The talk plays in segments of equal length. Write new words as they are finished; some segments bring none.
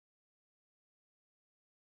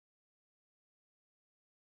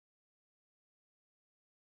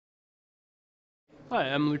Hi,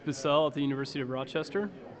 I'm Luc Bissell at the University of Rochester,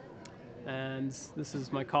 and this is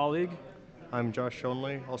my colleague. I'm Josh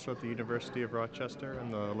Shonley, also at the University of Rochester in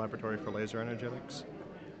the Laboratory for Laser Energetics.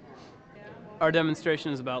 Our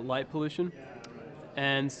demonstration is about light pollution,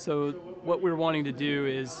 and so what we're wanting to do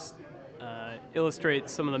is illustrate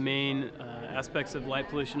some of the main aspects of light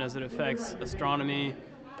pollution as it affects astronomy,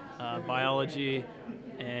 biology,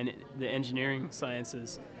 and the engineering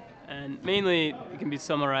sciences. And mainly, it can be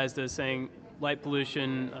summarized as saying light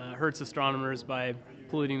pollution hurts astronomers by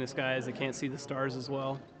polluting the sky as they can't see the stars as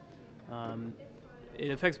well.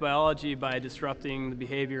 It affects biology by disrupting the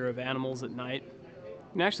behavior of animals at night.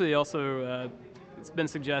 And actually also, it's been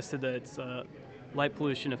suggested that light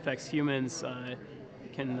pollution affects humans,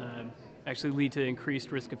 can actually lead to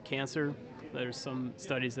increased risk of cancer. There's some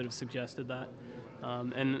studies that have suggested that.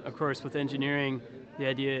 And of course, with engineering, the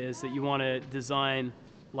idea is that you want to design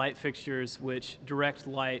light fixtures which direct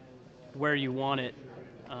light where you want it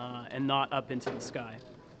and not up into the sky,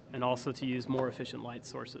 and also to use more efficient light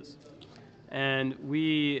sources. And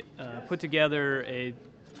we put together a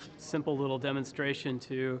simple little demonstration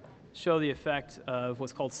to show the effect of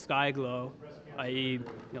what's called sky glow, i.e.,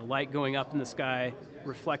 light going up in the sky,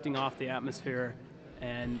 reflecting off the atmosphere,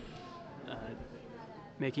 and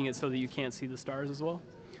making it so that you can't see the stars as well.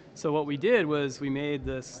 So what we did was we made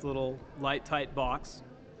this little light-tight box,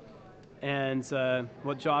 and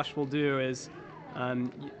what Josh will do is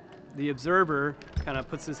the observer kind of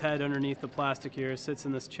puts his head underneath the plastic here, sits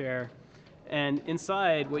in this chair, and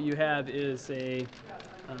inside what you have is a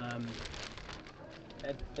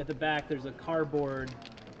at the back there's a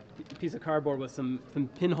piece of cardboard with some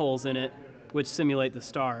pinholes in it which simulate the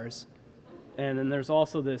stars, and then there's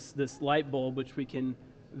also this light bulb which we can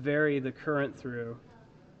vary the current through,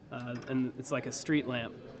 and it's like a street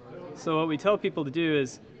lamp. So what we tell people to do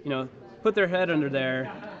is, put their head under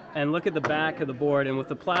there and look at the back of the board, and with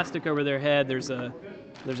the plastic over their head, there's a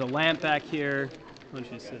lamp back here. Why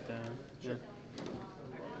don't you sit down? Yeah.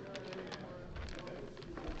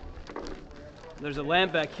 There's a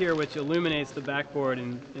lamp back here which illuminates the backboard,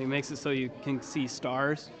 and it makes it so you can see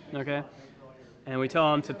stars, okay? And we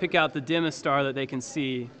tell them to pick out the dimmest star that they can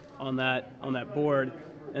see on that board,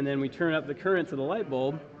 and then we turn up the current to the light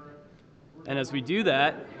bulb, and as we do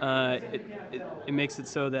that, it makes it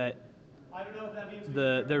so that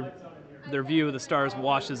their view of the stars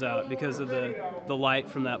washes out because of the light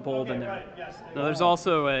from that bulb in there. Now there's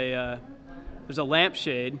also there's a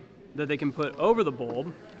lampshade that they can put over the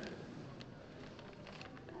bulb.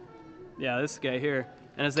 Yeah, this guy here.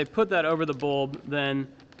 And as they put that over the bulb, then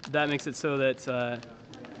that makes it so that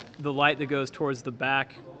the light that goes towards the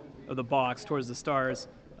back of the box, towards the stars,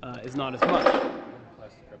 is not as much.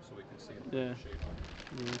 Plastic cup so we can see the shape.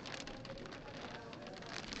 Yeah.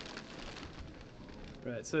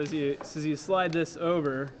 Right, so as you slide this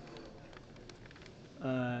over,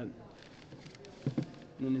 and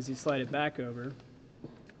then as you slide it back over,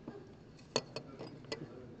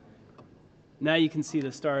 now you can see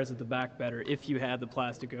the stars at the back better if you had the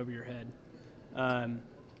plastic over your head. And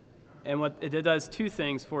what it does two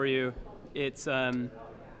things for you. It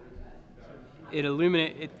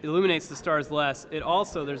illuminates the stars less. It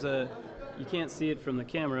also, you can't see it from the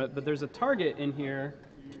camera, but there's a target in here,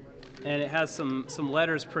 and it has some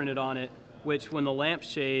letters printed on it, which when the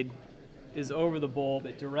lampshade is over the bulb,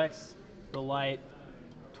 it directs the light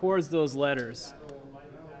towards those letters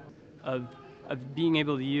of being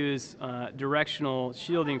able to use directional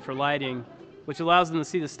shielding for lighting, which allows them to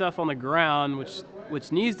see the stuff on the ground,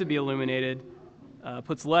 which needs to be illuminated,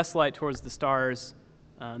 puts less light towards the stars.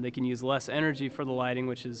 They can use less energy for the lighting,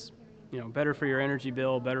 which is better for your energy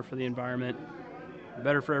bill, better for the environment,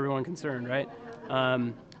 better for everyone concerned, right?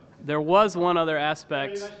 There was one other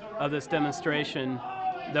aspect of this demonstration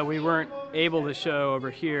that we weren't able to show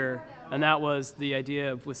over here, and that was the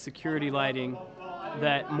idea of, with security lighting,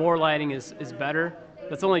 that more lighting is better.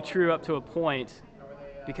 That's only true up to a point,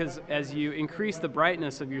 because as you increase the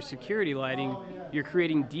brightness of your security lighting, you're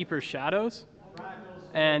creating deeper shadows.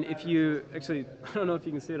 And if you, actually, I don't know if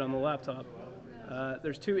you can see it on the laptop,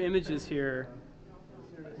 there's two images here,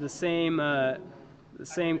 the same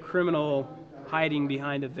criminal hiding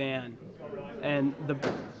behind a van. And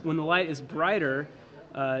when the light is brighter,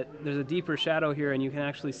 there's a deeper shadow here, and you can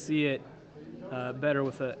actually see it better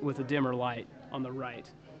with a dimmer light on the right.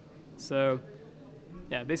 So,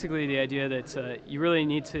 yeah, basically the idea that you really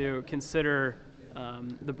need to consider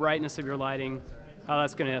the brightness of your lighting, how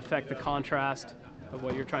that's going to affect the contrast of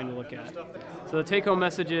what you're trying to look at. So the take-home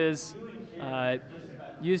message is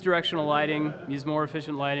use directional lighting, use more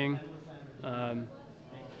efficient lighting,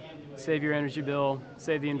 save your energy bill,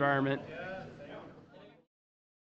 save the environment.